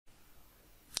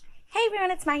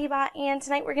everyone, it's Maggibot, and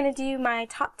tonight we're going to do my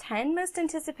top 10 most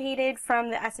anticipated from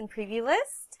the Essen preview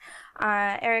list.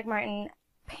 Eric Martin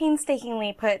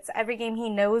painstakingly puts every game he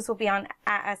knows will be on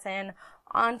at Essen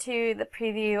onto the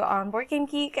preview on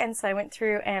BoardGameGeek, and so I went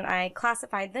through and I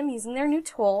classified them using their new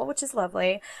tool, which is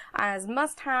lovely, as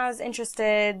must-haves,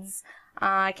 interesteds,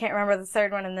 I can't remember the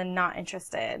third one, and then not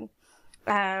interested.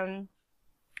 I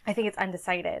think it's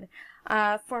undecided.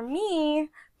 For me,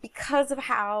 because of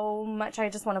how much I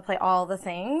just want to play all the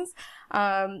things,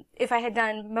 if I had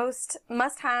done most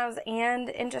must-haves and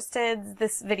interesteds,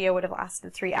 this video would have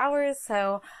lasted 3 hours,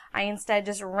 so I instead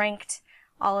just ranked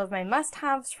all of my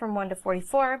must-haves from 1 to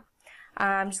 44.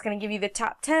 I'm just going to give you the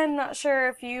top 10. Not sure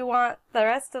if you want the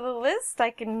rest of the list.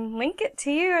 I can link it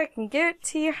to you. I can give it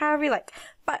to you however you like.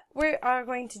 But we are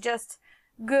going to just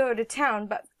go to town.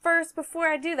 But first, before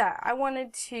I do that, I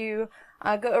wanted to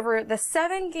go over the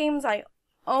 7 games I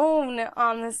own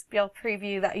on this Spiel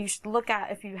preview that you should look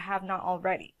at if you have not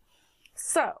already.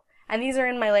 So, and these are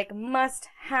in my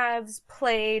must-haves,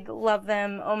 played, love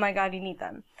them, oh my god, you need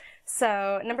them.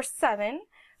 So, number 7,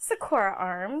 Sakura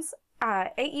Arms.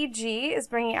 AEG is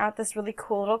bringing out this really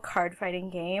cool little card fighting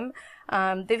game.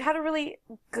 They've had a really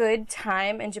good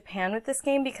time in Japan with this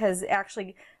game because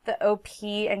actually the OP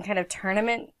and kind of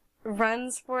tournament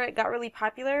runs for it got really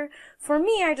popular. For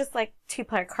me, I just like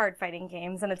 2-player card fighting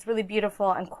games, and it's really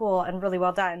beautiful and cool and really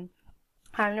well done.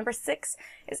 Number 6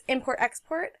 is Import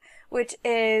Export, which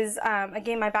is a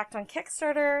game I backed on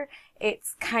Kickstarter.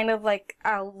 It's kind of like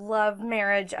a love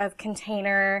marriage of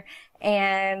container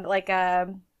and like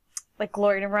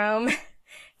Glory to Rome.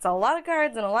 It's a lot of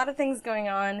cards and a lot of things going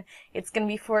on. It's going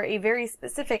to be for a very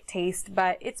specific taste,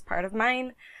 but it's part of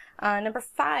mine. Number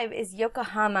 5 is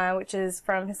Yokohama, which is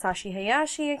from Hisashi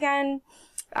Hayashi again.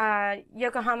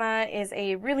 Yokohama is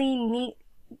a really neat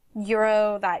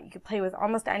Euro that you could play with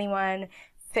almost anyone.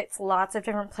 Fits lots of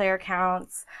different player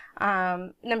counts.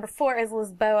 Number 4 is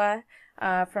Lisboa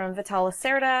from Vital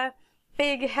Lacerda.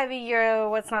 Big, heavy Euro,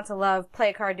 what's not to love? Play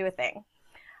a card, do a thing.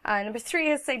 Number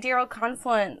 3 is Sidereal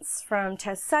Confluence from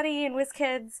Tessetti and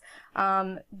WizKids.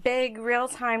 Big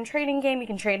real-time trading game. You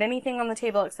can trade anything on the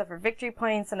table except for victory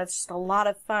points, and it's just a lot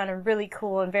of fun and really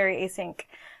cool and very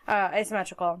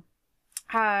asymmetrical.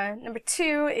 Number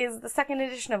 2 is the 2nd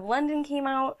edition of London came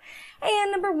out,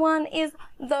 and number 1 is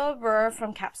The Burr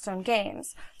from Capstone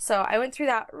Games. So I went through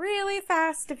that really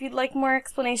fast. If you'd like more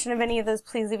explanation of any of those,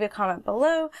 please leave a comment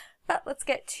below. But let's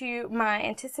get to my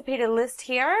anticipated list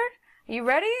here. Are you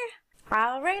ready?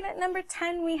 Alright, at number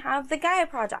 10 we have the Gaia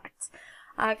Project.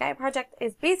 Gaia Project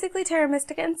is basically Terra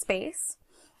Mystica in space.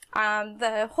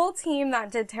 The whole team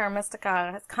that did Terra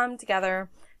Mystica has come together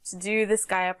to do this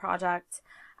Gaia Project.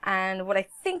 And what I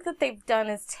think that they've done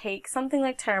is take something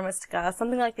like Terra Mystica,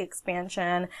 something like the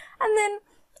expansion, and then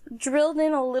drilled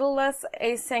in a little less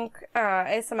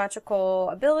asymmetrical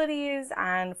abilities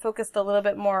and focused a little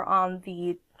bit more on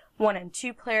the 1- and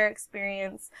 2-player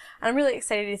experience. And I'm really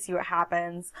excited to see what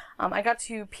happens. I got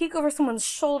to peek over someone's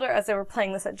shoulder as they were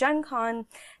playing this at Gen Con.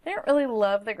 I didn't really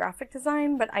love the graphic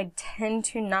design, but I tend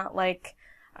to not like,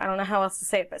 I don't know how else to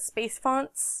say it, but space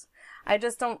fonts. I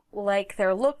just don't like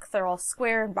their look. They're all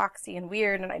square and boxy and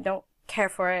weird, and I don't care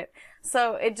for it.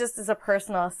 So it just is a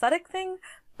personal aesthetic thing,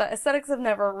 but aesthetics have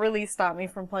never really stopped me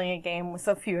from playing a game, with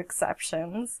a few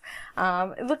exceptions.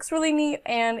 It looks really neat,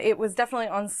 and it was definitely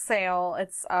on sale.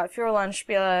 It's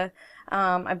Spiele.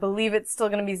 I believe it's still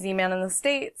going to be Z-Man in the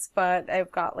States, but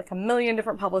I've got like a million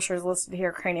different publishers listed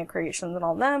here, Crania Creations and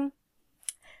all them.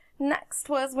 Next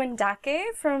was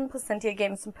Wendake from Placentia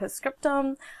Games and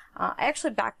Postscriptum. I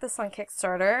actually backed this on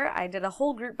Kickstarter. I did a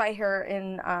whole group buy here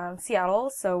in Seattle,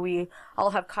 so we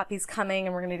all have copies coming,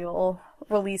 and we're going to do a little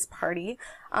release party.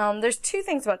 There's 2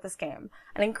 things about this game.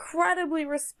 An incredibly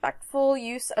respectful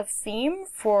use of theme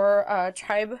for a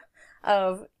tribe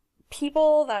of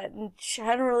people that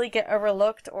generally get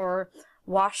overlooked or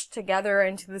washed together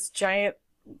into this giant,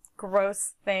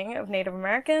 gross thing of Native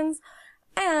Americans.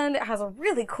 And it has a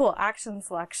really cool action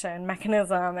selection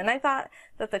mechanism, and I thought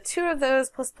that the 2 of those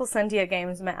plus Placentia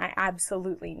games meant I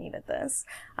absolutely needed this.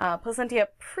 Placentia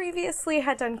previously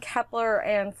had done Kepler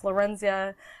and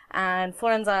Florencia, and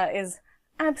Florenza is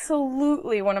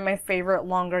absolutely one of my favorite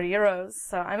longer Euros,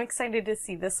 so I'm excited to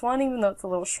see this one, even though it's a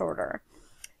little shorter.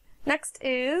 Next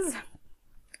is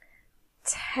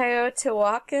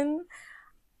Teotihuacan.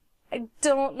 I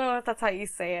don't know if that's how you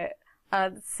say it.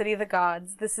 The City of the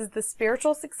Gods. This is the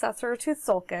spiritual successor to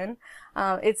Tzolk'in.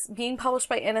 It's being published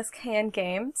by NSKN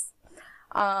Games.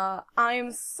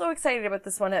 I'm so excited about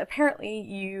this one. Apparently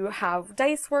you have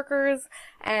dice workers,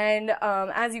 and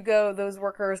as you go, those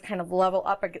workers kind of level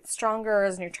up or get stronger,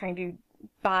 and you're trying to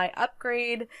by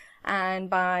upgrade and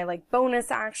by like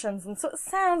bonus actions, and so it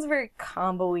sounds very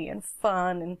combo-y and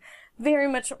fun and very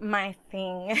much my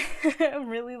thing. I'm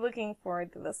really looking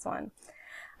forward to this one.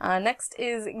 Next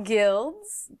is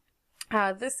Guilds.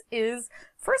 This is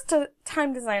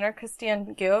first-time designer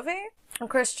Christian Giove.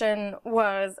 Christian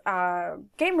was a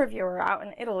game reviewer out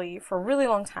in Italy for a really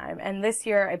long time, and this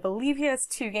year I believe he has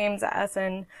 2 games at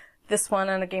Essen, this one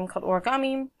and a game called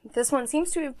Origami. This one seems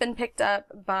to have been picked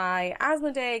up by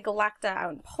Asmodee, Galacta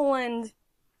out in Poland,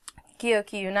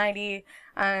 Giochi Uniti,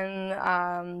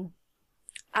 and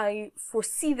I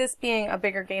foresee this being a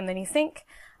bigger game than you think.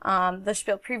 The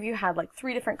Spiel preview had like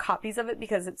 3 different copies of it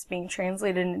because it's being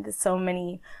translated into so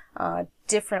many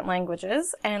different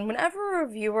languages. And whenever a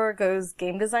reviewer goes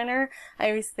game designer, I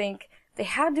always think they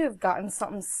had to have gotten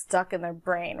something stuck in their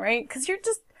brain, right? Because you're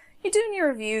doing your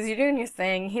reviews, you're doing your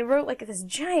thing. He wrote like this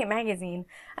giant magazine,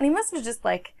 and he must have just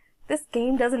like, this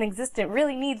game doesn't exist, it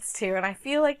really needs to. And I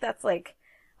feel like that's like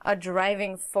a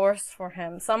driving force for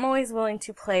him. So I'm always willing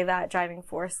to play that driving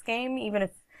force game, even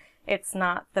if it's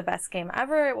not the best game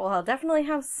ever. It will definitely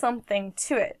have something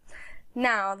to it.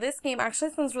 Now, this game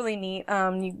actually sounds really neat.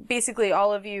 Basically,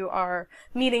 all of you are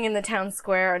meeting in the town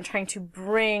square and trying to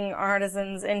bring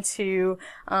artisans into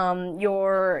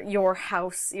your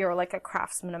house. You're like a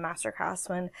craftsman, a master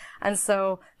craftsman. And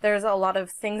so there's a lot of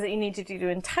things that you need to do to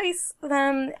entice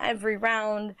them every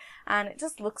round, and it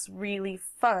just looks really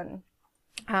fun.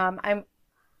 I'm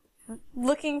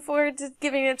looking forward to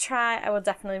giving it a try. I will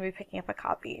definitely be picking up a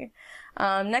copy.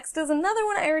 Next is another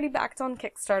one I already backed on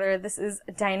Kickstarter. This is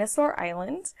Dinosaur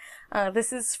Island.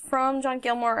 This is from John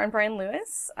Gilmore and Brian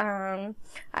Lewis.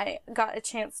 I got a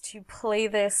chance to play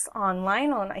this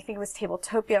online on, I think it was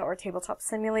Tabletopia or Tabletop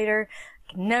Simulator.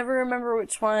 I can never remember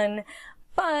which one.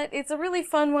 But it's a really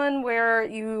fun one where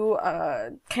you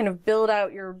kind of build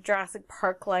out your Jurassic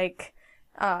Park-like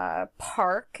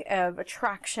park of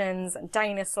attractions and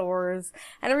dinosaurs,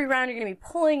 and every round you're going to be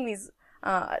pulling these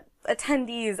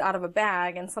attendees out of a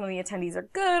bag, and some of the attendees are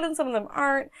good and some of them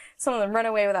aren't. Some of them run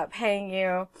away without paying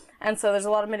you, and so there's a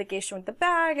lot of mitigation with the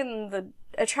bag and the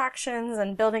attractions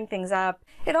and building things up.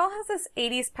 It all has this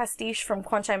 80s pastiche from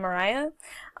Kwanchai Mariah,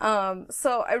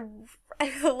 so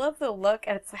I love the look,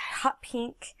 and it's hot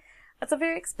pink. It's a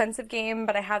very expensive game,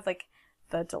 but I have like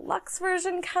the deluxe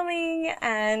version coming,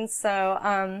 and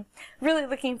so really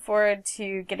looking forward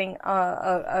to getting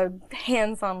a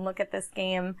hands-on look at this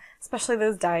game, especially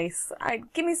those dice.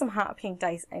 Give me some hot pink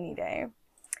dice any day.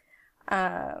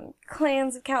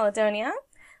 Clans of Caledonia.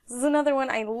 This is another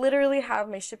one. I literally have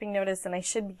my shipping notice, and I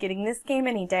should be getting this game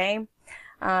any day.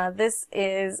 This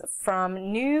is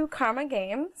from New Karma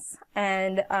Games,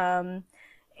 and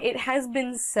it has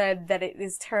been said that it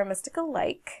is Terra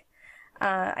Mystica-like.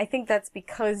 I think that's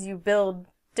because you build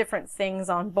different things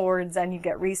on boards and you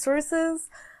get resources,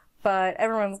 but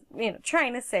everyone's,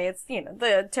 trying to say it's,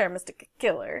 the Terra Mystica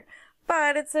killer.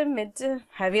 But it's a mid to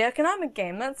heavy economic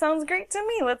game. That sounds great to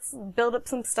me. Let's build up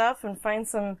some stuff and find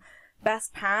some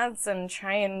best paths and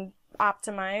try and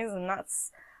optimize, and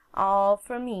that's all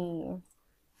for me.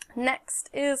 Next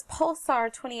is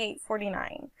Pulsar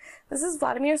 2849. This is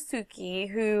Vladimir Suki,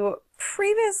 who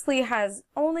previously has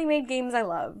only made games I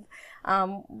love.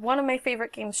 One of my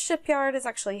favorite games, Shipyard, is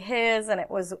actually his, and it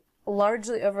was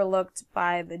largely overlooked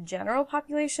by the general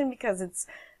population because it's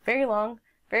very long,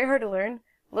 very hard to learn,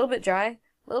 a little bit dry,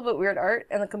 a little bit weird art,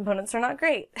 and the components are not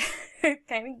great. It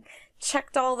kind of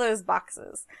checked all those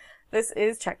boxes. This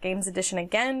is Czech Games Edition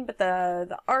again, but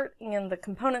the art and the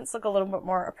components look a little bit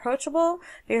more approachable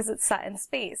because it's set in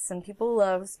space, and people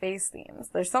love space themes.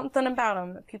 There's something about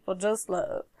them that people just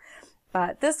love.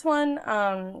 But this one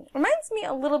reminds me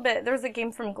a little bit, there's a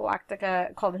game from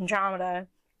Galactica called Andromeda,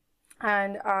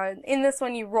 and in this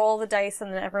one you roll the dice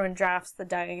and then everyone drafts the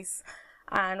dice,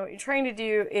 and what you're trying to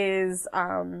do is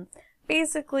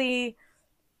basically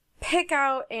pick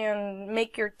out and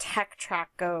make your tech track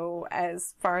go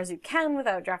as far as you can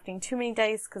without drafting too many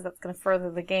dice, because that's going to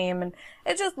further the game, and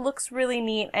it just looks really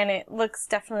neat, and it looks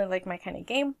definitely like my kind of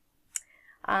game.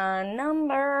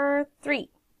 Number 3.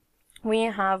 We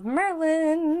have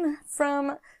Merlin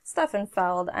from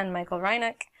Steffenfeld and Michael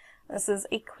Reineck. This is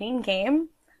a Queen game.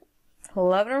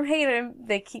 Love it or hate it,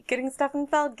 they keep getting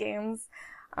Steffenfeld games.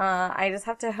 I just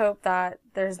have to hope that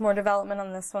there's more development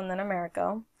on this one than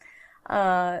Americo.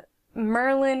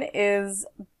 Merlin is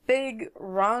big,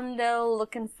 rondel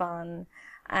looking fun,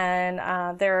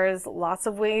 and there's lots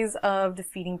of ways of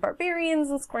defeating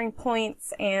barbarians and scoring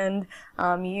points, and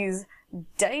use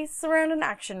dice around an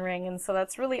action ring, and so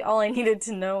that's really all I needed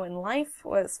to know in life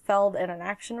was Feld and an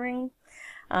action ring.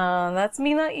 That's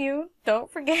me, not you.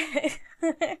 Don't forget.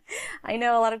 I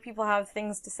know a lot of people have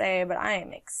things to say, but I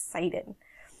am excited.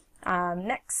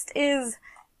 Next is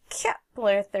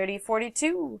Kepler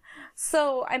 3042.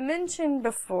 So I mentioned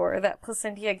before that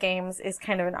Placentia Games is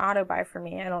kind of an auto buy for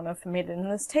me. I don't know if I made it in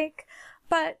this take,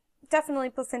 but definitely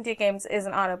Placentia Games is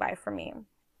an auto buy for me.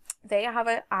 They have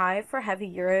an eye for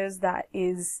heavy Euros that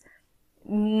is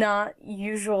not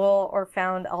usual or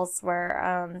found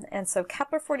elsewhere. And so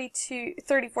Kepler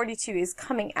 3042 is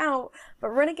coming out, but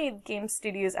Renegade Game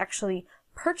Studios actually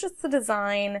purchased the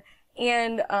design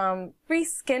and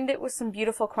reskinned it with some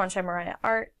beautiful Kwanchai Mariah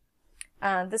art.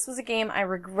 This was a game I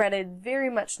regretted very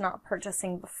much not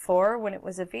purchasing before when it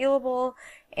was available,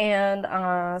 and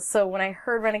so when I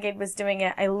heard Renegade was doing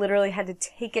it, I literally had to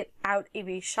take it out of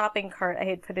a shopping cart I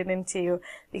had put it into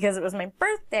because it was my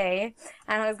birthday,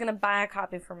 and I was going to buy a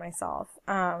copy for myself.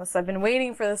 So I've been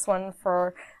waiting for this one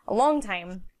for a long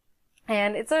time.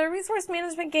 And it's a resource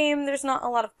management game. There's not a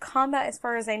lot of combat as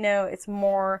far as I know. It's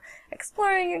more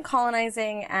exploring and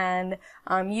colonizing and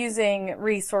using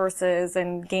resources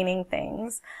and gaining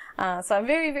things. So I'm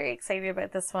very, very excited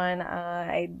about this one.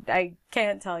 I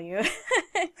can't tell you.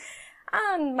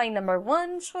 My number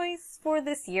one choice for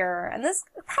this year, and this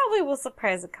probably will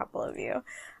surprise a couple of you,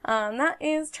 that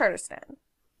is Charterstone.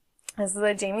 This is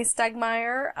a Jamie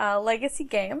Stegmaier legacy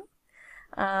game.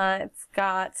 It's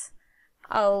got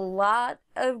a lot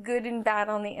of good and bad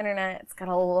on the internet. It's got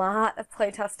a lot of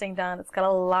playtesting done. It's got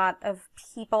a lot of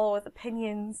people with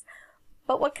opinions.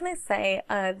 But what can I say?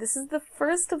 This is the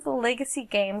first of the legacy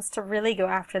games to really go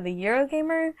after the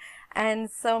Eurogamer, and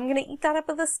so I'm gonna eat that up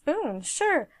with a spoon.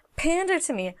 Sure, pander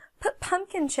to me. Put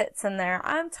pumpkin chits in there.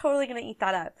 I'm totally gonna eat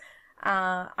that up.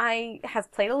 I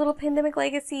have played a little Pandemic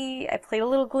Legacy. I played a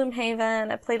little Gloomhaven.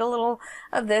 I played a little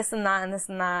of this and that and this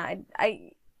and that.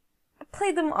 I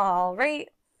played them all, right?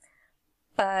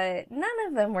 But none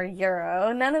of them were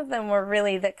Euro. None of them were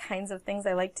really the kinds of things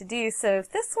I like to do. So if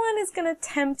this one is going to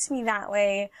tempt me that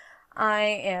way, I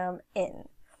am in.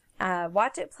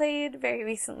 Watch It Played very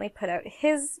recently put out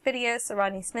his video. So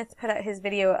Rodney Smith put out his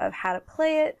video of how to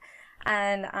play it.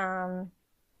 And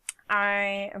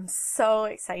I am so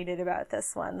excited about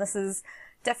this one. This is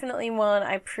definitely one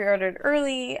I pre-ordered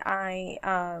early. I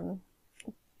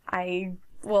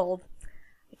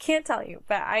can't tell you,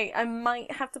 but I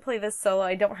might have to play this solo.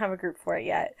 I don't have a group for it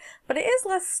yet. But it is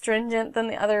less stringent than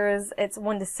the others. It's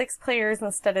 1 to 6 players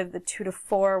instead of the 2 to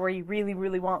 4 where you really,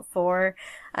 really want 4.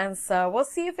 And so we'll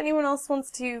see if anyone else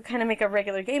wants to kind of make a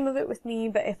regular game of it with me,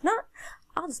 but if not,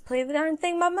 I'll just play the darn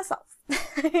thing by myself.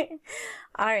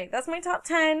 Alright, that's my top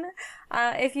 10.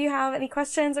 If you have any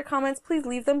questions or comments, please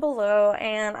leave them below,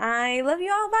 and I love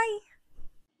you all. Bye!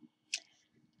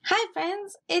 Hi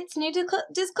friends, it's new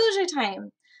disclosure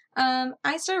time.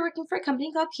 I started working for a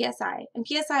company called PSI, and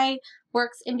PSI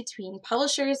works in between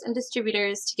publishers and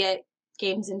distributors to get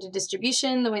games into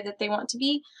distribution the way that they want to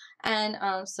be. And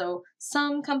so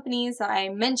some companies that I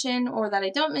mention or that I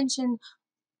don't mention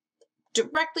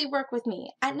directly work with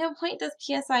me. At no point does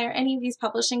PSI or any of these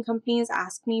publishing companies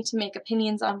ask me to make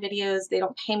opinions on videos. They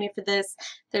don't pay me for this.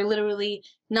 They're literally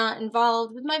not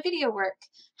involved with my video work.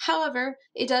 However,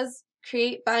 it does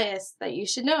create bias that you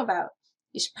should know about.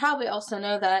 You should probably also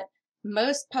know that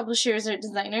most publishers or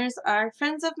designers are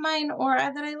friends of mine or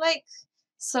that I like.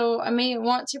 So I may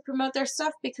want to promote their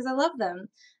stuff because I love them.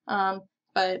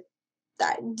 But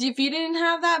if you didn't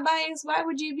have that bias, why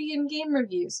would you be in game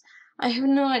reviews? I have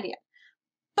no idea.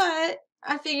 But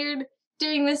I figured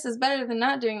doing this is better than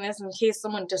not doing this in case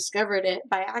someone discovered it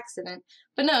by accident.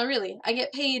 But no, really, I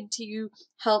get paid to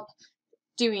help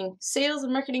doing sales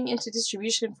and marketing into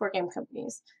distribution for game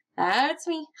companies. That's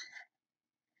me.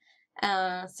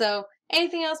 So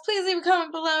anything else, please leave a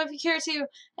comment below if you care to.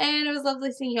 And it was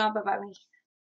lovely seeing you all. Bye-bye.